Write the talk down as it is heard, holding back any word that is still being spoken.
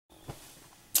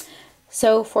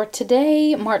So for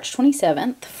today, March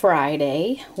 27th,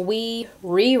 Friday, we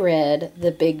reread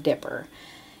the Big Dipper,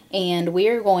 and we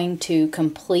are going to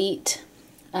complete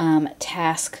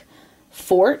task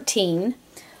 14,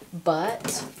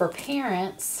 but for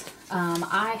parents,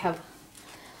 I have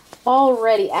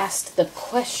already asked the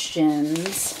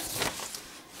questions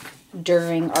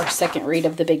during our second read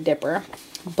of the Big Dipper,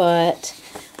 but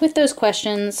with those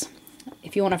questions,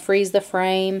 if you want to freeze the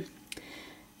frame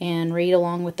and read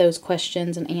along with those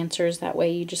questions and answers, that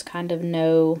way you just kind of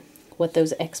know what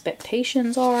those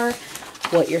expectations are,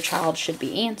 what your child should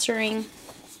be answering.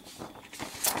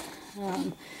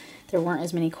 There weren't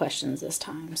as many questions this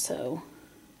time, so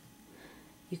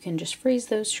you can just freeze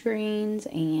those screens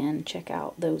and check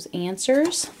out those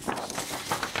answers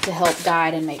to help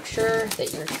guide and make sure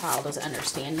that your child is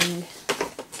understanding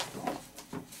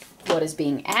what is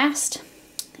being asked.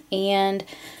 And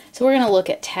so we're going to look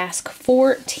at task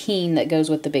 14 that goes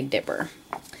with the Big Dipper.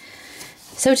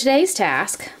 So today's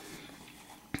task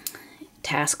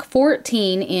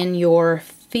 14 in your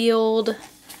field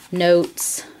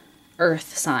notes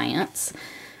earth science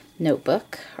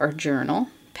notebook or journal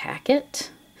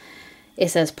packet, it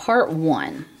says part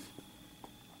 1.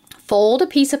 Fold a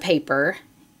piece of paper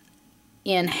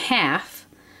in half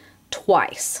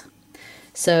twice.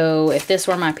 So if this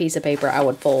were my piece of paper, I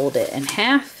would fold it in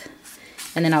half,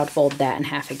 and then I would fold that in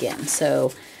half again.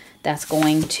 So that's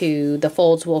going to, the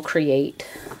folds will create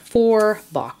 4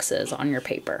 boxes on your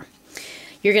paper.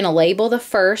 You're going to label the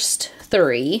first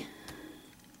 3,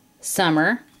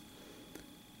 summer,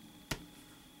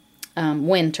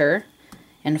 winter,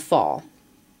 and fall.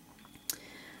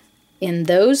 In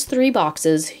those 3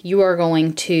 boxes, you are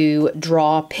going to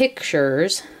draw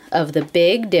pictures of the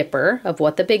Big Dipper, of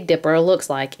what the Big Dipper looks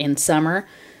like in summer,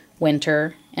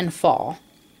 winter, and fall.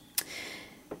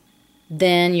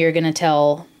 Then you're going to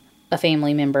tell a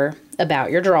family member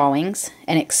about your drawings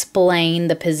and explain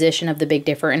the position of the Big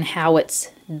Dipper and how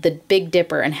it's the Big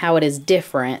Dipper and how it is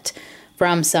different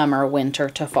from summer, winter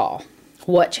to fall.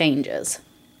 What changes?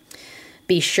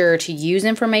 Be sure to use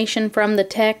information from the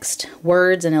text,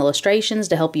 words, and illustrations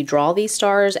to help you draw these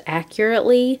stars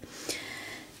accurately.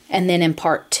 And then in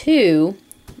part 2,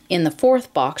 in the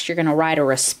 4th box, you're going to write a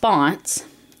response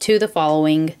to the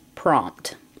following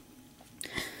prompt.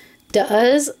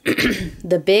 Does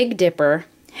the Big Dipper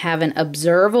have an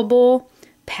observable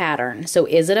pattern? So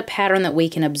is it a pattern that we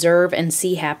can observe and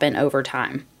see happen over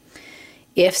time?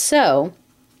 If so,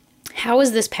 how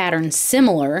is this pattern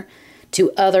similar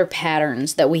to other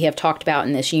patterns that we have talked about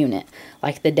in this unit,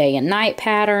 like the day and night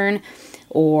pattern,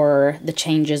 or the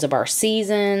changes of our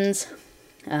seasons,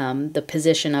 the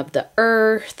position of the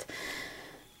earth?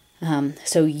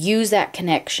 So use that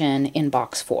connection in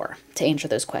box 4 to answer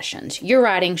those questions. Your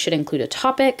writing should include a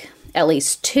topic, at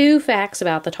least 2 facts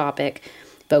about the topic,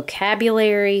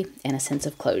 vocabulary, and a sense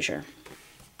of closure.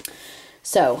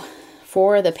 So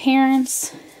for the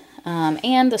parents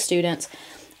and the students,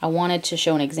 I wanted to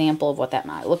show an example of what that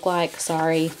might look like.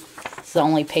 Sorry, it's the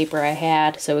only paper I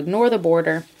had, so ignore the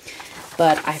border.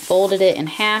 But I folded it in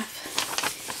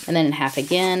half and then in half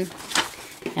again,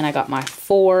 and I got my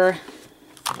 4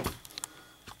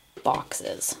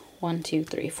 boxes. 1, 2,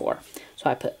 3, 4.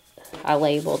 So I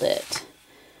labeled it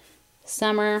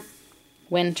summer,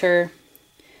 winter,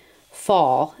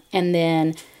 fall, and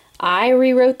then I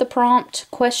rewrote the prompt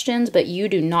questions, but you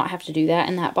do not have to do that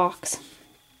in that box.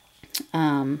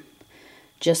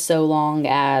 Just so long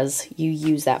as you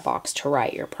use that box to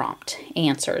write your prompt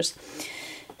answers.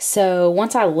 So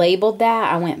once I labeled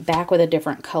that, I went back with a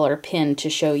different color pen to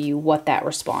show you what that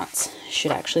response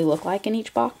should actually look like in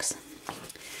each box.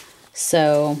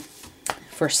 So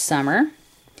for summer,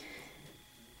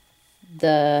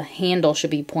 the handle should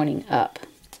be pointing up,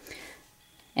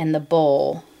 and the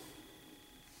bowl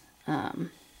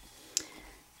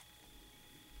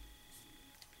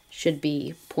should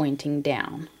be pointing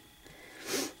down.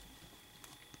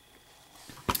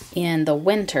 In the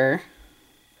winter,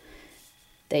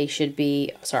 the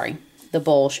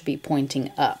bowl should be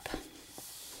pointing up.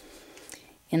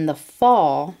 In the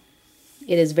fall,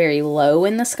 it is very low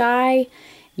in the sky.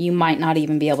 You might not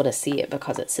even be able to see it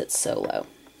because it sits so low.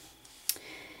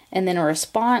 And then a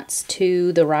response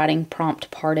to the writing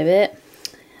prompt part of it,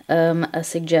 a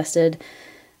suggested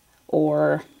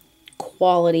or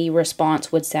quality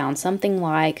response would sound something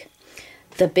like,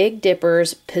 the Big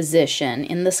Dipper's position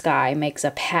in the sky makes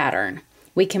a pattern.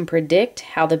 We can predict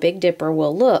how the Big Dipper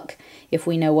will look if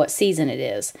we know what season it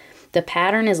is. The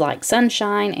pattern is like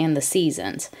sunshine and the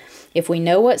seasons. If we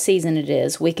know what season it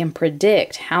is, we can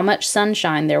predict how much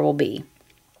sunshine there will be.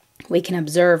 We can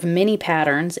observe many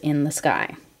patterns in the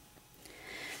sky.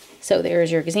 So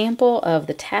there's your example of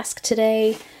the task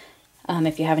today.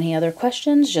 If you have any other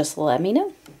questions, just let me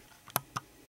know.